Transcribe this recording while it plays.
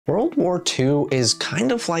World War II is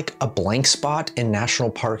kind of like a blank spot in national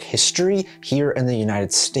park history here in the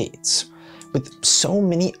United States. With so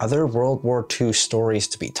many other World War II stories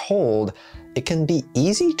to be told, it can be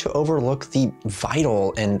easy to overlook the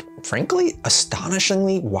vital and, frankly,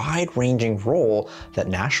 astonishingly wide-ranging role that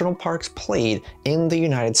national parks played in the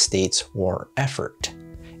United States war effort.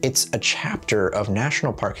 It's a chapter of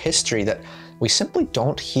national park history that we simply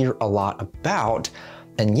don't hear a lot about,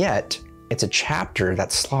 and yet it's a chapter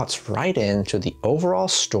that slots right into the overall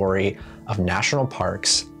story of national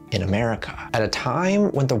parks in America. At a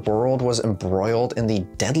time when the world was embroiled in the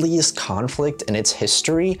deadliest conflict in its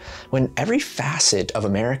history, when every facet of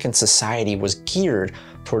American society was geared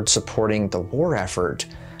towards supporting the war effort,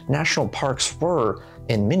 national parks were,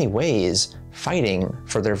 in many ways, fighting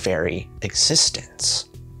for their very existence.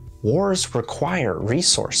 Wars require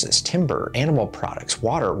resources, timber, animal products,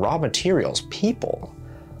 water, raw materials, people.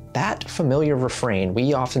 That familiar refrain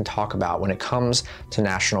we often talk about when it comes to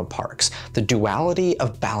national parks. The duality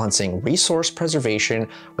of balancing resource preservation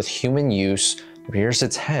with human use rears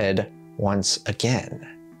its head once again.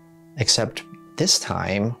 Except this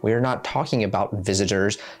time, we are not talking about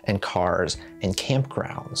visitors and cars and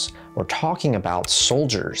campgrounds. We're talking about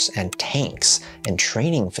soldiers and tanks and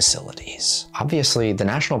training facilities. Obviously, the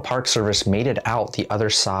National Park Service made it out the other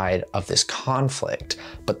side of this conflict,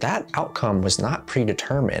 but that outcome was not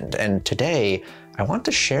predetermined. And today, I want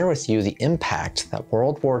to share with you the impact that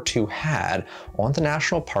World War II had on the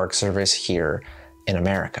National Park Service here in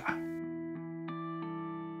America.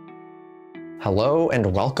 Hello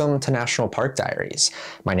and welcome to National Park Diaries.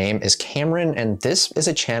 My name is Cameron and this is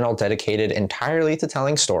a channel dedicated entirely to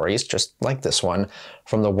telling stories, just like this one,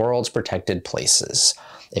 from the world's protected places.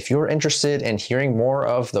 If you're interested in hearing more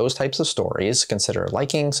of those types of stories, consider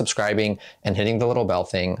liking, subscribing, and hitting the little bell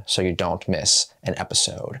thing so you don't miss an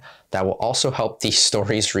episode. That will also help these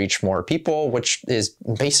stories reach more people, which is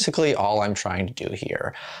basically all I'm trying to do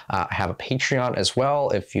here. I have a Patreon as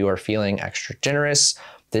well if you are feeling extra generous.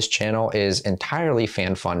 This channel is entirely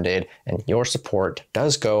fan-funded, and your support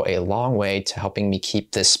does go a long way to helping me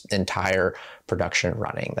keep this entire production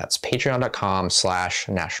running. That's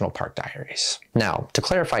patreon.com/National Park Diaries. Now, to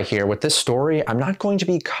clarify here, with this story, I'm not going to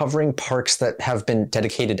be covering parks that have been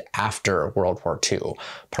dedicated after World War II,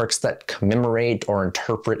 parks that commemorate or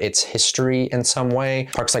interpret its history in some way.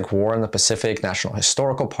 Parks like War in the Pacific National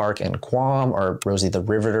Historical Park in Guam, or Rosie the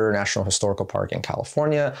Riveter National Historical Park in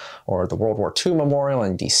California, or the World War II Memorial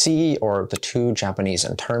in DC, or the 2 Japanese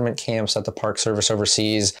internment camps that the Park Service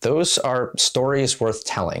oversees. Those are stories worth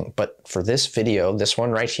telling, but for this video, this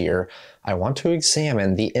one right here, I want to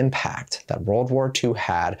examine the impact that World War II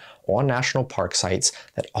had on national park sites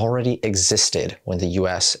that already existed when the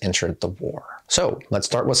US entered the war. So let's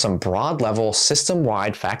start with some broad level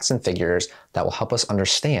system-wide facts and figures that will help us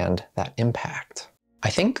understand that impact.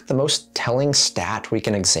 I think the most telling stat we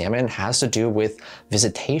can examine has to do with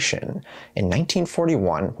visitation. In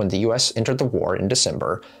 1941, when the US entered the war in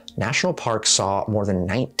December, national parks saw more than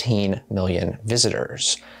 19 million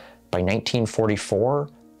visitors. By 1944,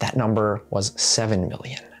 that number was 7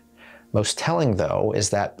 million. Most telling, though, is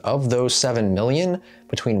that of those 7 million,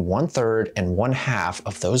 between 1/3 and 1/2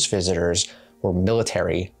 of those visitors were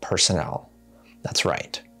military personnel. That's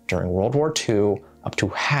right. During World War II, up to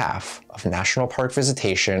half of national park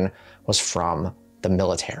visitation was from the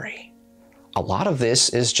military. A lot of this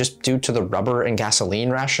is just due to the rubber and gasoline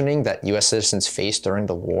rationing that US citizens faced during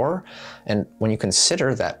the war. And when you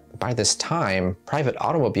consider that by this time, private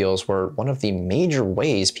automobiles were one of the major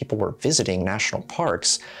ways people were visiting national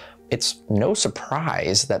parks, it's no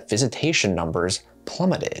surprise that visitation numbers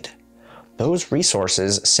plummeted. Those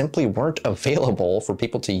resources simply weren't available for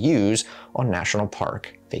people to use on national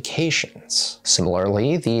park vacations.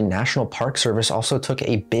 Similarly, the National Park Service also took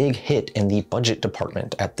a big hit in the budget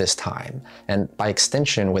department at this time, and by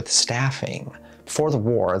extension with staffing. Before the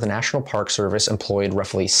war, the National Park Service employed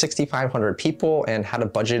roughly 6,500 people and had a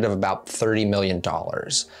budget of about $30 million.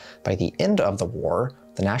 By the end of the war,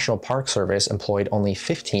 the National Park Service employed only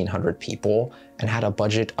 1,500 people and had a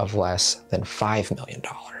budget of less than $5 million,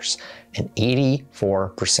 an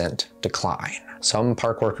 84% decline. Some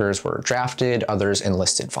park workers were drafted, others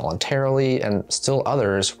enlisted voluntarily, and still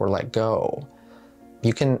others were let go.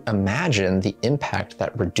 You can imagine the impact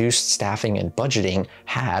that reduced staffing and budgeting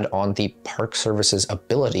had on the Park Service's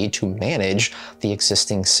ability to manage the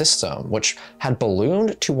existing system, which had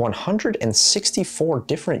ballooned to 164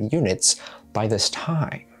 different units by this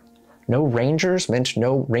time. No rangers meant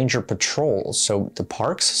no ranger patrols, so the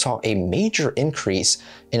parks saw a major increase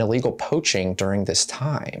in illegal poaching during this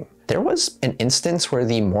time. There was an instance where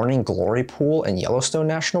the Morning Glory pool in Yellowstone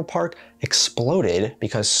National Park exploded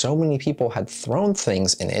because so many people had thrown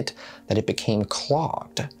things in it that it became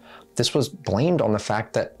clogged. This was blamed on the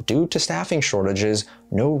fact that due to staffing shortages,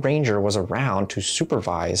 no ranger was around to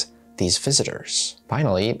supervise these visitors.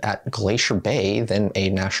 Finally, at Glacier Bay, then a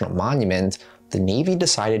national monument, the Navy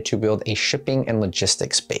decided to build a shipping and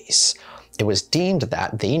logistics base. It was deemed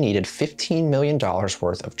that they needed $15 million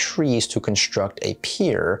worth of trees to construct a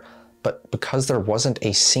pier, but because there wasn't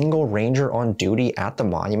a single ranger on duty at the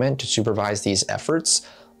monument to supervise these efforts,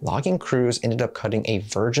 logging crews ended up cutting a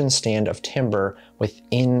virgin stand of timber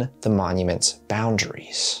within the monument's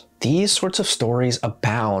boundaries. These sorts of stories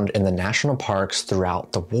abound in the national parks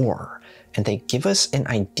throughout the war, and they give us an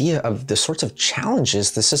idea of the sorts of challenges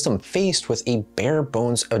the system faced with a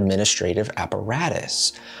bare-bones administrative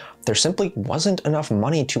apparatus. There simply wasn't enough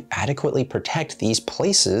money to adequately protect these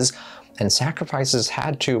places, and sacrifices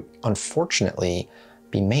had to, unfortunately,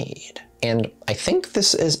 be made. And I think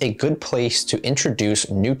this is a good place to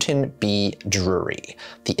introduce Newton B. Drury,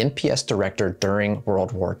 the NPS director during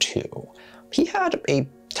World War II. He had a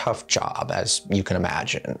tough job, as you can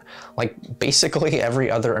imagine. Like basically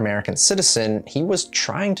every other American citizen, he was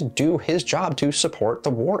trying to do his job to support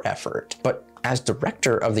the war effort. But as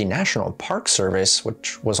director of the National Park Service,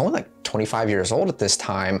 which was only like 25 years old at this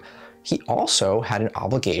time, he also had an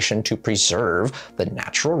obligation to preserve the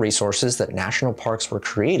natural resources that national parks were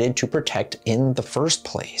created to protect in the first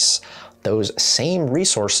place. Those same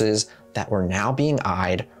resources that were now being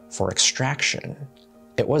eyed for extraction.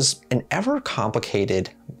 It was an ever-complicated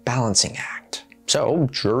balancing act. So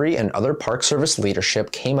Drury and other Park Service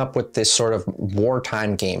leadership came up with this sort of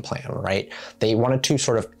wartime game plan, right? They wanted to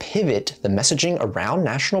sort of pivot the messaging around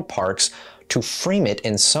national parks to frame it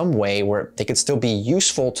in some way where they could still be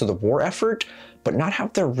useful to the war effort, but not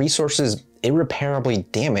have their resources irreparably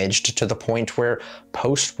damaged to the point where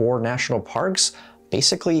post-war national parks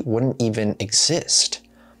basically wouldn't even exist.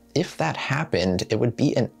 If that happened, it would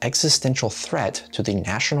be an existential threat to the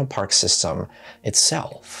national park system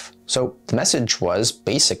itself. So the message was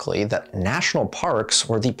basically that national parks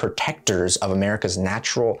were the protectors of America's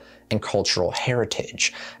natural and cultural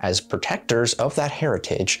heritage. As protectors of that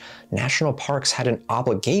heritage, national parks had an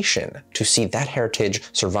obligation to see that heritage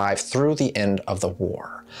survive through the end of the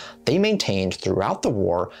war. They maintained throughout the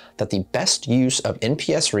war that the best use of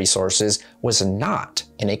NPS resources was not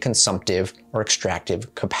in a consumptive or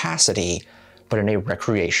extractive capacity, but in a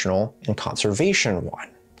recreational and conservation one.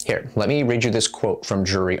 Here, let me read you this quote from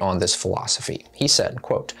Drury on this philosophy. He said,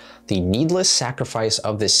 quote, "The needless sacrifice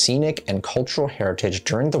of this scenic and cultural heritage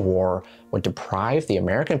during the war would deprive the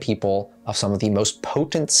American people of some of the most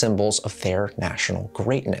potent symbols of their national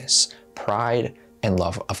greatness, pride, and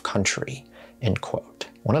love of country," end quote.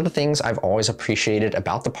 One of the things I've always appreciated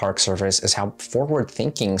about the Park Service is how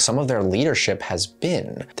forward-thinking some of their leadership has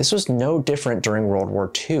been. This was no different during World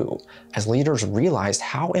War II, as leaders realized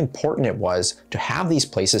how important it was to have these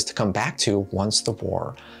places to come back to once the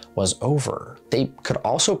war was over. They could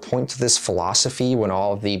also point to this philosophy when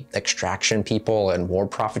all of the extraction people and war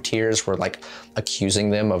profiteers were like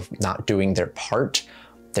accusing them of not doing their part.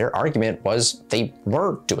 Their argument was they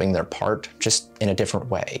were doing their part, just in a different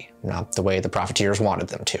way, not the way the profiteers wanted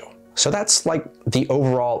them to. So that's like the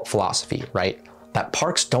overall philosophy, right? That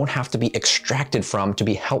parks don't have to be extracted from to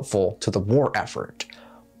be helpful to the war effort.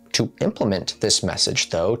 To implement this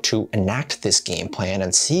message though, to enact this game plan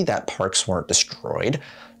and see that parks weren't destroyed,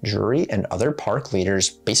 Drury and other park leaders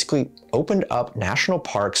basically opened up national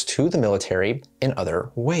parks to the military in other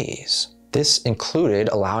ways. This included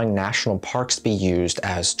allowing national parks to be used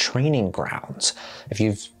as training grounds. If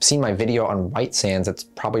you've seen my video on White Sands, it's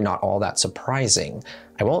probably not all that surprising.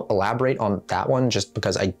 I won't elaborate on that one just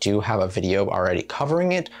because I do have a video already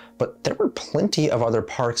covering it, but there were plenty of other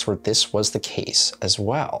parks where this was the case as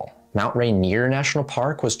well. Mount Rainier National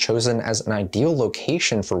Park was chosen as an ideal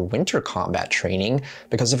location for winter combat training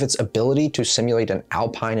because of its ability to simulate an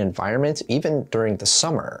alpine environment even during the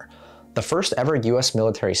summer. The first ever US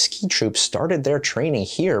military ski troops started their training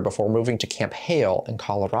here before moving to Camp Hale in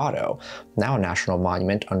Colorado, now a national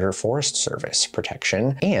monument under Forest Service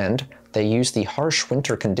protection, and they used the harsh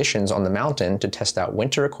winter conditions on the mountain to test out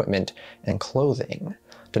winter equipment and clothing.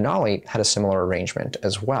 Denali had a similar arrangement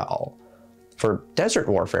as well. For desert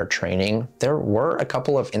warfare training, there were a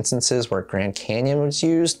couple of instances where Grand Canyon was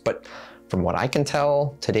used, but from what I can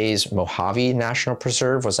tell, today's Mojave National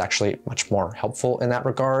Preserve was actually much more helpful in that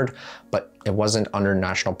regard, but it wasn't under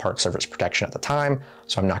National Park Service protection at the time,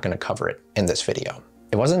 so I'm not going to cover it in this video.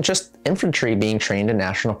 It wasn't just infantry being trained in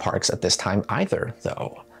national parks at this time either,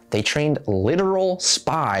 though. They trained literal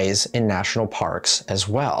spies in national parks as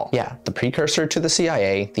well. Yeah, the precursor to the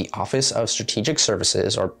CIA, the Office of Strategic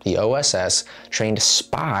Services, or the OSS, trained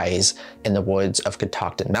spies in the woods of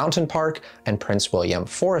Catoctin Mountain Park and Prince William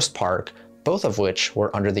Forest Park, both of which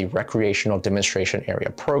were under the Recreational Demonstration Area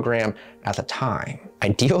program at the time.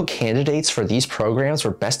 Ideal candidates for these programs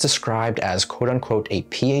were best described as quote-unquote a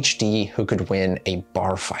PhD who could win a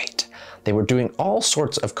bar fight. They were doing all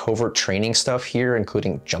sorts of covert training stuff here,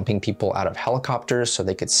 including jumping people out of helicopters so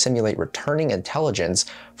they could simulate returning intelligence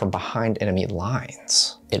from behind enemy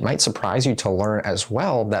lines. It might surprise you to learn as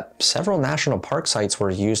well that several national park sites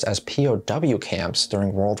were used as POW camps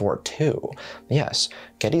during World War II. Yes,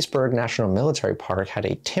 Gettysburg National Military Park had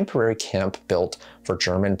a temporary camp built for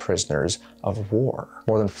German prisoners of war.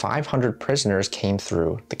 More than 500 prisoners came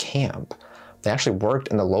through the camp. They actually worked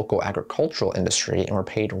in the local agricultural industry and were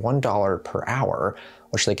paid $1 per hour,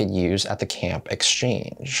 which they could use at the camp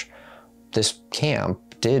exchange. This camp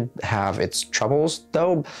did have its troubles,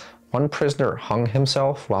 though. One prisoner hung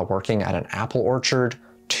himself while working at an apple orchard,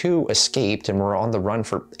 2 escaped and were on the run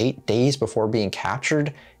for 8 days before being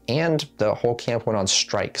captured, and the whole camp went on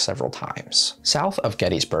strike several times. South of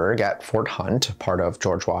Gettysburg, at Fort Hunt, part of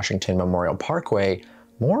George Washington Memorial Parkway,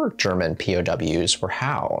 more German POWs were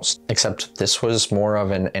housed, except this was more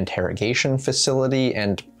of an interrogation facility,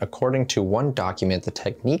 and according to one document, the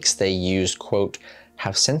techniques they used, quote,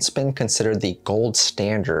 have since been considered the gold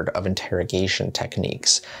standard of interrogation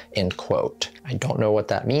techniques, end quote. I don't know what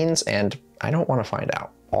that means, and I don't want to find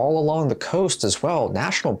out. All along the coast as well,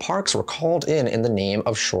 national parks were called in the name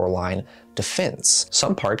of shoreline defense.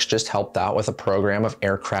 Some parks just helped out with a program of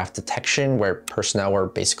aircraft detection where personnel were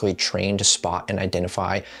basically trained to spot and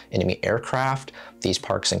identify enemy aircraft. These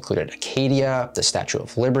parks included Acadia, the Statue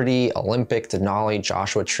of Liberty, Olympic, Denali,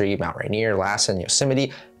 Joshua Tree, Mount Rainier, Lassen,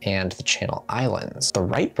 Yosemite, and the Channel Islands. The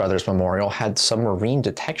Wright Brothers Memorial had submarine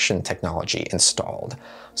detection technology installed.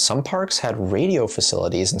 Some parks had radio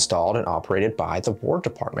facilities installed and operated by the War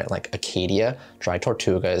Department, like Acadia, Dry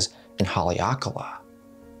Tortugas, and Haleakala.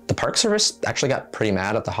 The Park Service actually got pretty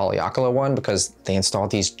mad at the Haleakala one because they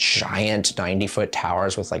installed these giant 90-foot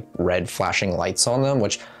towers with like red flashing lights on them,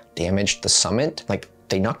 which damaged the summit. Like,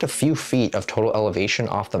 they knocked a few feet of total elevation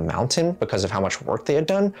off the mountain because of how much work they had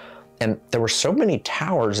done. And there were so many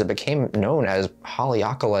towers it became known as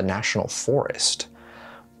Haleakala National Forest.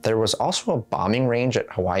 There was also a bombing range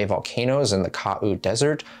at Hawaii volcanoes in the Ka'u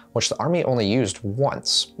Desert, which the Army only used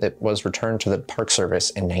once. It was returned to the Park Service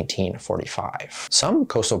in 1945. Some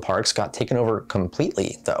coastal parks got taken over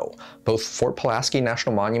completely, though. Both Fort Pulaski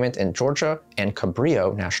National Monument in Georgia and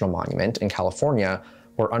Cabrillo National Monument in California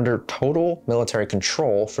were under total military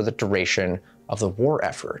control for the duration of the war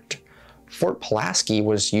effort. Fort Pulaski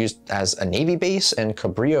was used as a Navy base, and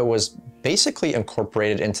Cabrillo was basically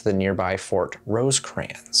incorporated into the nearby Fort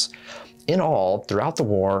Rosecrans. In all, throughout the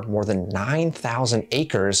war, more than 9,000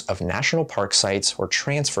 acres of national park sites were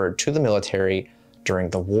transferred to the military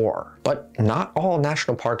during the war. But not all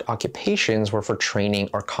national park occupations were for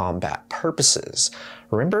training or combat purposes.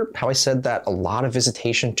 Remember how I said that a lot of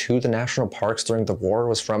visitation to the national parks during the war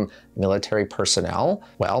was from military personnel?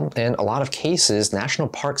 Well, in a lot of cases, national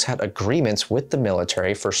parks had agreements with the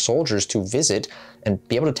military for soldiers to visit and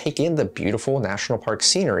be able to take in the beautiful national park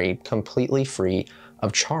scenery completely free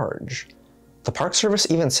of charge. The Park Service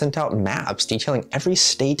even sent out maps detailing every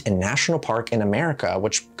state and national park in America,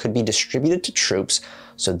 which could be distributed to troops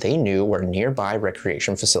so they knew where nearby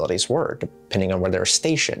recreation facilities were, depending on where they were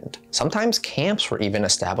stationed. Sometimes camps were even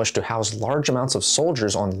established to house large amounts of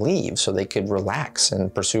soldiers on leave so they could relax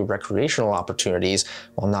and pursue recreational opportunities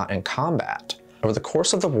while not in combat. Over the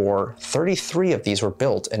course of the war, 33 of these were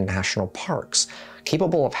built in national parks,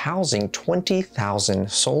 capable of housing 20,000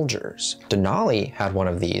 soldiers. Denali had one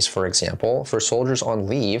of these, for example, for soldiers on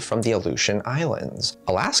leave from the Aleutian Islands.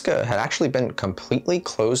 Alaska had actually been completely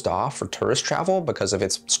closed off for tourist travel because of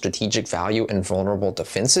its strategic value and vulnerable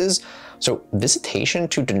defenses, so visitation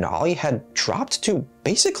to Denali had dropped to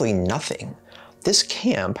basically nothing. This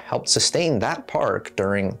camp helped sustain that park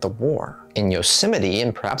during the war. In Yosemite,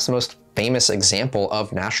 and perhaps the most famous example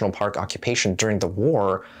of national park occupation during the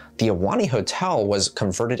war, the Ahwahnee Hotel was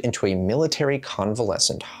converted into a military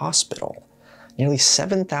convalescent hospital. Nearly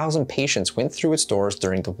 7,000 patients went through its doors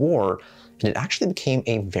during the war, and it actually became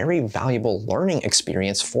a very valuable learning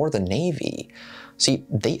experience for the Navy. See,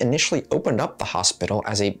 they initially opened up the hospital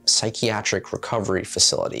as a psychiatric recovery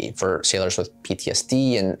facility for sailors with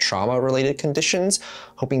PTSD and trauma-related conditions,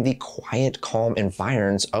 hoping the quiet, calm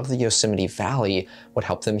environs of the Yosemite Valley would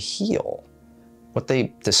help them heal. What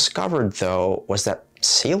they discovered, though, was that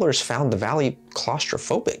sailors found the valley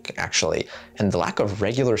claustrophobic, actually, and the lack of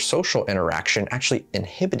regular social interaction actually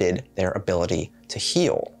inhibited their ability to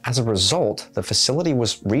heal. As a result, the facility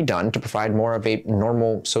was redone to provide more of a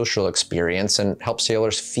normal social experience and help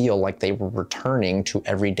sailors feel like they were returning to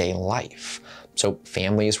everyday life. So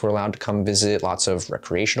families were allowed to come visit, lots of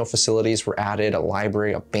recreational facilities were added, a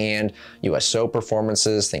library, a band, USO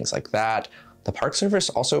performances, things like that. The Park Service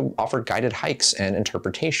also offered guided hikes and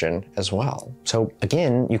interpretation as well. So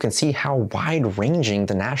again, you can see how wide-ranging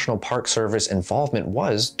the National Park Service involvement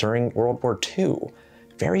was during World War II.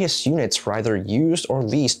 Various units were either used or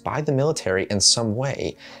leased by the military in some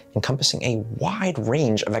way, encompassing a wide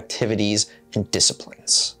range of activities and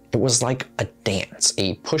disciplines. It was like a dance,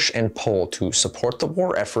 a push and pull to support the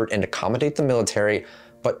war effort and accommodate the military,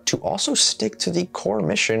 but to also stick to the core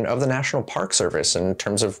mission of the National Park Service in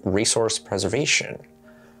terms of resource preservation.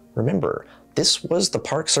 Remember, this was the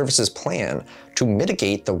Park Service's plan to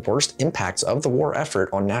mitigate the worst impacts of the war effort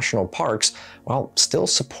on national parks while still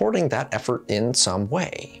supporting that effort in some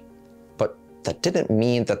way. But that didn't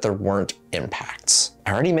mean that there weren't impacts.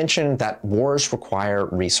 I already mentioned that wars require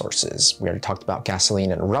resources. We already talked about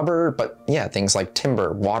gasoline and rubber, but yeah, things like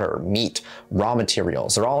timber, water, meat, raw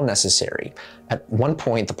materials, they're all necessary. At one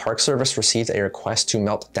point, the Park Service received a request to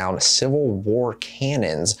melt down Civil War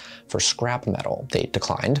cannons for scrap metal. They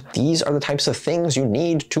declined. These are the types of things you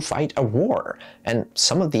need to fight a war, and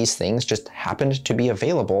some of these things just happened to be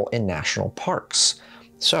available in national parks.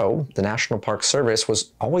 So the National Park Service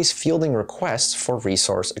was always fielding requests for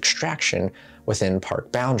resource extraction within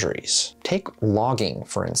park boundaries. Take logging,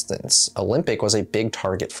 for instance. Olympic was a big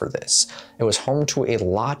target for this. It was home to a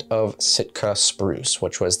lot of Sitka spruce,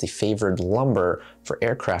 which was the favored lumber for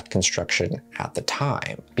aircraft construction at the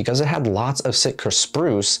time. Because it had lots of Sitka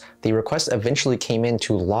spruce, the request eventually came in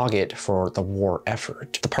to log it for the war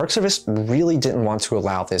effort. The Park Service really didn't want to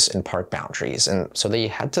allow this in park boundaries, and so they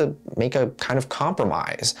had to make a kind of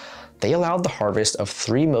compromise. They allowed the harvest of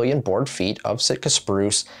 3 million board feet of Sitka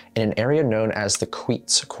spruce in an area known as the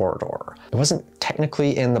Queets Corridor. It wasn't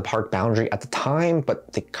technically in the park boundary at the time,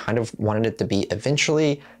 but they kind of wanted it to be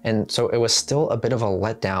eventually, and so it was still a bit of a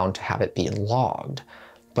letdown to have it be logged.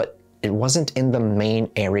 But it wasn't in the main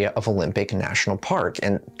area of Olympic National Park,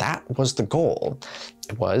 and that was the goal.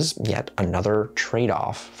 It was yet another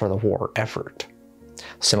trade-off for the war effort.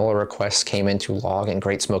 Similar requests came in to log in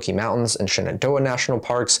Great Smoky Mountains and Shenandoah National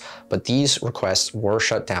Parks, but these requests were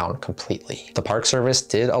shut down completely. The Park Service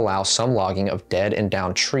did allow some logging of dead and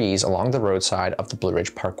downed trees along the roadside of the Blue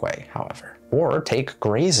Ridge Parkway, however. Or take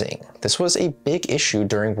grazing. This was a big issue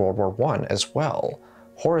during World War I as well.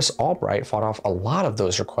 Horace Albright fought off a lot of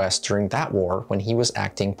those requests during that war when he was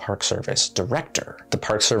acting Park Service director. The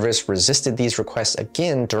Park Service resisted these requests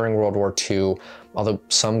again during World War II, although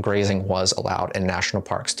some grazing was allowed in national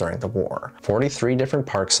parks during the war. 43 different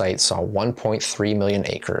park sites saw 1.3 million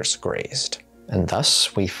acres grazed. And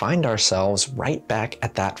thus, we find ourselves right back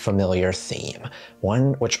at that familiar theme,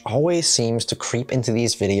 one which always seems to creep into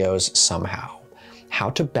these videos somehow. How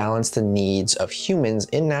to balance the needs of humans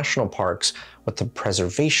in national parks with the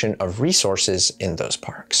preservation of resources in those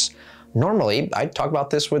parks. Normally, I'd talk about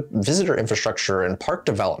this with visitor infrastructure and park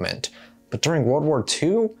development, but during World War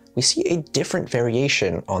II, we see a different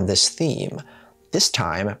variation on this theme. This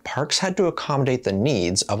time, parks had to accommodate the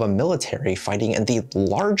needs of a military fighting in the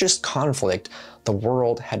largest conflict the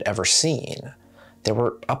world had ever seen. There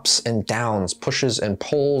were ups and downs, pushes and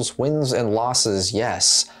pulls, wins and losses,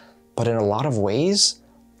 yes, but in a lot of ways,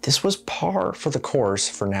 this was par for the course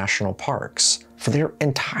for national parks. For their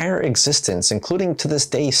entire existence, including to this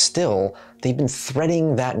day still, they've been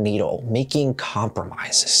threading that needle, making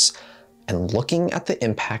compromises. And looking at the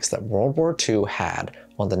impacts that World War II had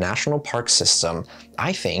on the national park system,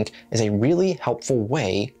 I think is a really helpful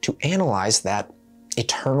way to analyze that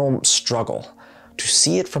eternal struggle, to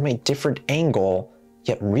see it from a different angle,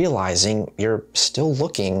 yet realizing you're still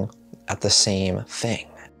looking at the same thing.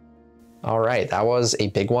 All right, that was a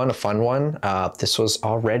big one, a fun one. This was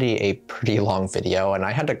already a pretty long video and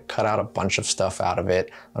I had to cut out a bunch of stuff out of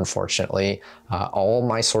it, unfortunately. All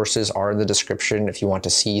my sources are in the description if you want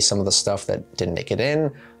to see some of the stuff that didn't make it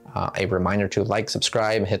in. A reminder to like,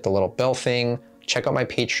 subscribe, hit the little bell thing. Check out my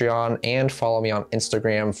Patreon and follow me on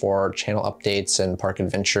Instagram for channel updates and park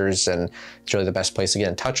adventures, and it's really the best place to get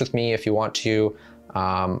in touch with me if you want to.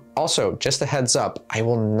 Also, just a heads up, I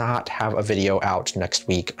will not have a video out next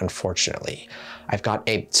week, unfortunately. I've got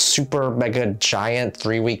a super mega giant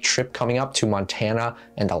 3-week trip coming up to Montana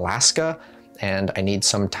and Alaska, and I need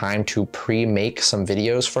some time to pre-make some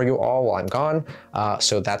videos for you all while I'm gone.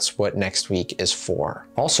 So that's what next week is for.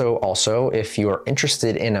 Also, if you are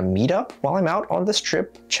interested in a meetup while I'm out on this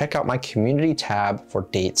trip, check out my community tab for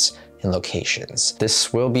dates and locations.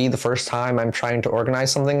 This will be the first time I'm trying to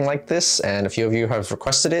organize something like this, and a few of you have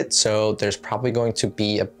requested it, so there's probably going to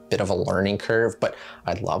be a bit of a learning curve, but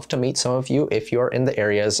I'd love to meet some of you if you're in the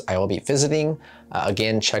areas I will be visiting.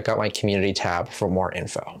 Again, check out my community tab for more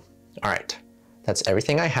info. All right, that's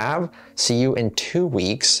everything I have. See you in 2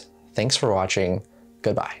 weeks. Thanks for watching.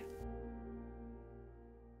 Goodbye.